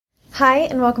Hi,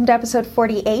 and welcome to episode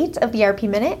 48 of the ERP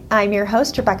Minute. I'm your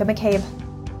host, Rebecca McCabe.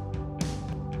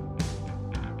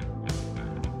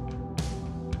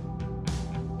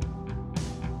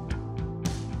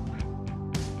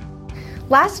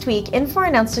 Last week, Infor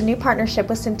announced a new partnership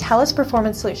with Syntellis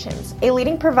Performance Solutions, a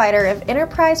leading provider of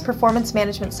enterprise performance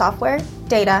management software,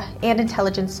 data, and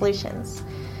intelligence solutions.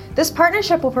 This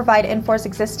partnership will provide Infor's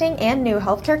existing and new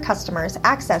healthcare customers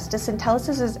access to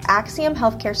Syntellis' Axiom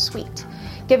Healthcare Suite,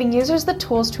 giving users the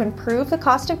tools to improve the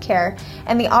cost of care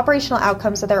and the operational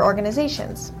outcomes of their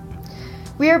organizations.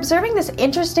 We are observing this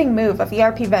interesting move of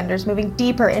ERP vendors moving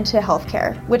deeper into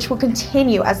healthcare, which will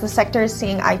continue as the sector is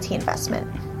seeing IT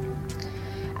investment.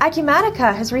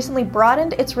 Acumatica has recently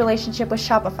broadened its relationship with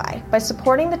Shopify by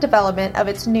supporting the development of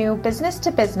its new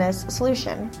business-to-business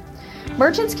solution.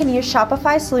 Merchants can use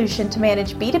Shopify's solution to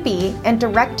manage B2B and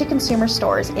direct-to-consumer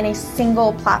stores in a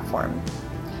single platform.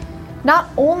 Not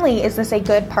only is this a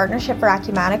good partnership for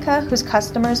Acumatica, whose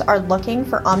customers are looking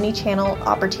for omni-channel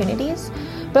opportunities,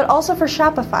 but also for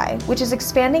Shopify, which is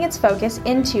expanding its focus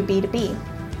into B2B.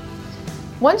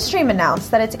 OneStream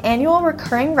announced that its annual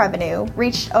recurring revenue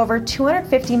reached over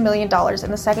 $250 million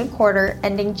in the second quarter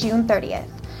ending June 30th,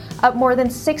 up more than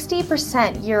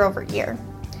 60% year over year.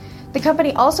 The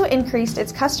company also increased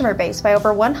its customer base by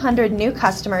over 100 new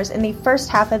customers in the first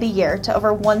half of the year to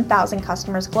over 1,000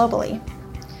 customers globally.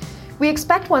 We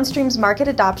expect OneStream's market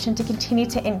adoption to continue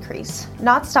to increase,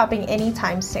 not stopping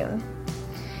anytime soon.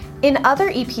 In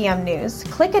other EPM news,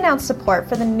 Qlik announced support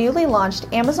for the newly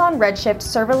launched Amazon Redshift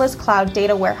Serverless Cloud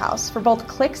Data Warehouse for both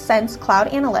Qlik Sense Cloud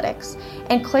Analytics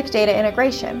and Qlik Data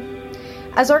Integration.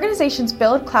 As organizations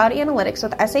build cloud analytics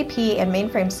with SAP and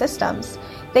mainframe systems,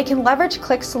 they can leverage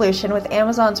Qlik's solution with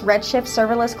Amazon's Redshift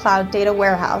Serverless Cloud Data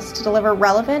Warehouse to deliver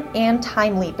relevant and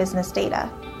timely business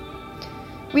data.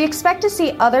 We expect to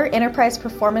see other enterprise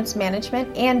performance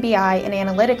management and BI and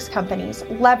analytics companies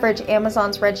leverage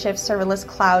Amazon's Redshift Serverless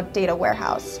Cloud Data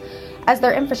Warehouse as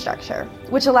their infrastructure,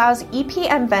 which allows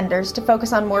EPM vendors to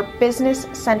focus on more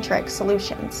business-centric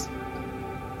solutions.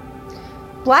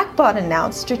 Blackbaud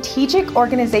announced strategic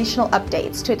organizational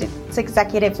updates to its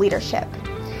executive leadership.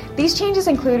 These changes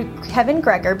include Kevin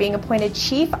Greger being appointed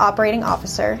Chief Operating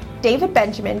Officer, David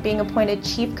Benjamin being appointed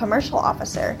Chief Commercial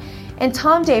Officer, and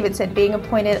Tom Davidson being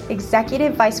appointed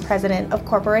Executive Vice President of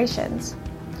Corporations.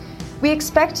 We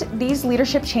expect these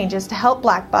leadership changes to help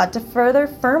Blackbaud to further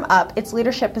firm up its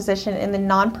leadership position in the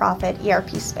nonprofit ERP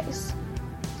space.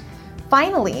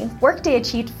 Finally, Workday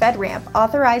achieved FedRAMP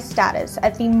authorized status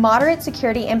at the moderate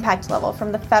security impact level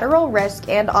from the Federal Risk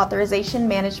and Authorization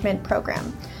Management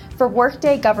Program for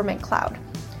Workday Government Cloud,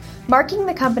 marking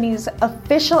the company's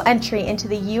official entry into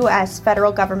the U.S.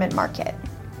 federal government market.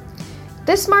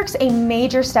 This marks a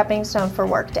major stepping stone for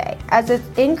Workday, as it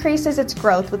increases its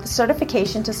growth with the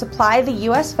certification to supply the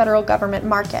U.S. federal government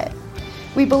market.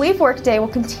 We believe Workday will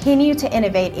continue to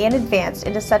innovate and advance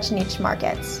into such niche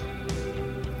markets.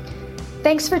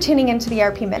 Thanks for tuning into the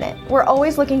ERP Minute. We're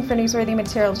always looking for newsworthy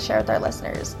material to share with our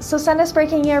listeners, so send us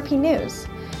breaking ERP news.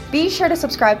 Be sure to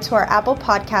subscribe to our Apple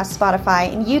Podcasts,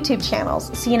 Spotify, and YouTube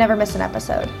channels so you never miss an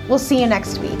episode. We'll see you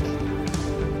next week.